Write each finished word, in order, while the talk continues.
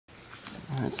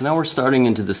Alright, so now we're starting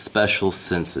into the special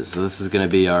senses. So this is going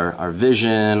to be our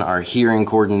vision, our hearing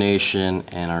coordination,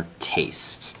 and our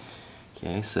taste.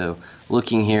 Okay, so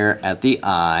looking here at the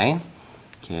eye.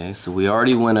 Okay, so we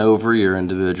already went over your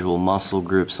individual muscle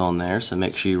groups on there, so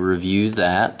make sure you review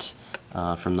that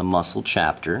from the muscle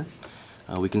chapter.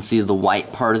 We can see the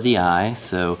white part of the eye,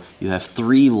 so you have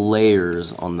 3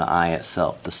 layers on the eye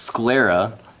itself. The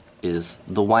sclera is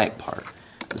the white part.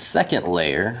 The second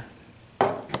layer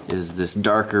is this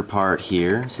darker part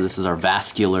here. So this is our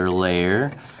vascular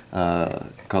layer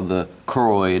called the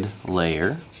choroid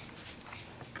layer.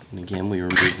 And again, we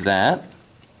remove that.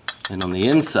 And on the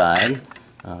inside,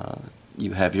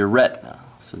 you have your retina.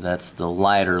 So that's the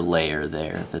lighter layer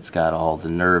there that's got all the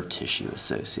nerve tissue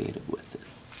associated with it.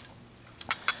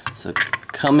 So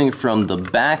coming from the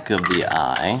back of the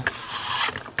eye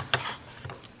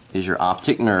is your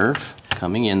optic nerve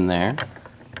coming in there.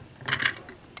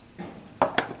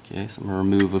 Okay, so I'm going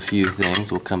to remove a few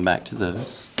things. We'll come back to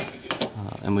those.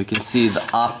 And we can see the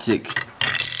optic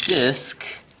disc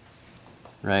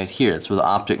right here. That's where the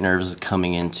optic nerve is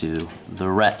coming into the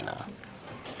retina.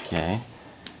 Okay.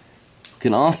 You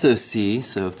can also see,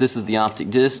 so if this is the optic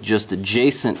disc, just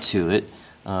adjacent to it,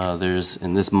 there's,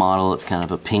 in this model, it's kind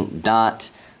of a pink dot,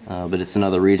 but it's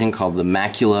another region called the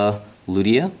macula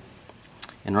lutea.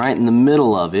 And right in the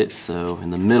middle of it, so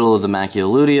in the middle of the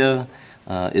macula lutea,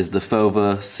 is the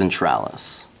fova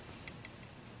centralis.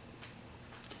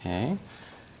 Okay.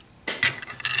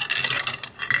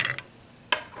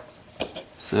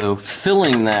 So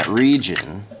filling that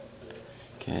region,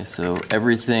 okay, so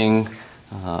everything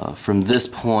from this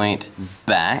point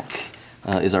back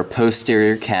is our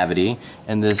posterior cavity,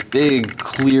 and this big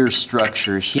clear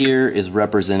structure here is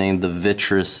representing the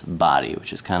vitreous body,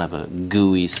 which is kind of a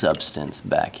gooey substance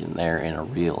back in there in a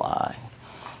real eye.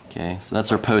 Okay, so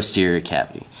that's our posterior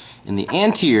cavity. In the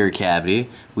anterior cavity,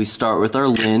 we start with our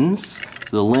lens.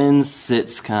 So the lens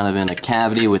sits kind of in a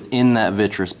cavity within that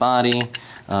vitreous body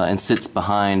and sits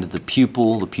behind the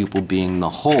pupil being the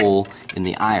hole in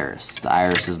the iris. The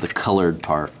iris is the colored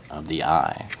part of the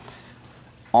eye.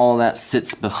 All that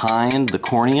sits behind the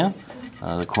cornea.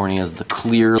 The cornea is the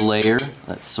clear layer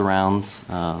that surrounds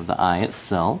the eye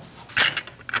itself.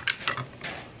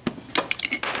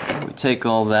 We take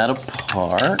all that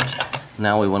apart.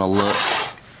 Now we want to look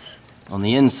on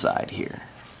the inside here.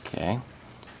 Okay.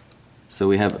 So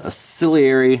we have a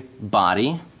ciliary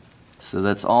body. So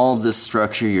that's all this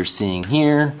structure you're seeing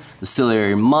here. The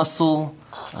ciliary muscle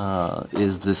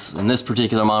is this, in this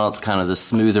particular model, it's kind of the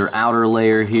smoother outer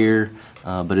layer here,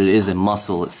 but it is a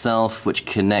muscle itself which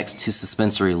connects to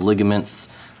suspensory ligaments,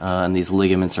 and these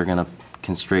ligaments are going to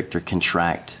constrict or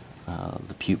contract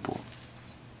the pupil.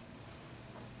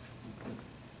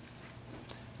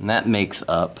 And that makes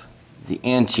up the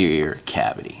anterior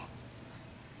cavity.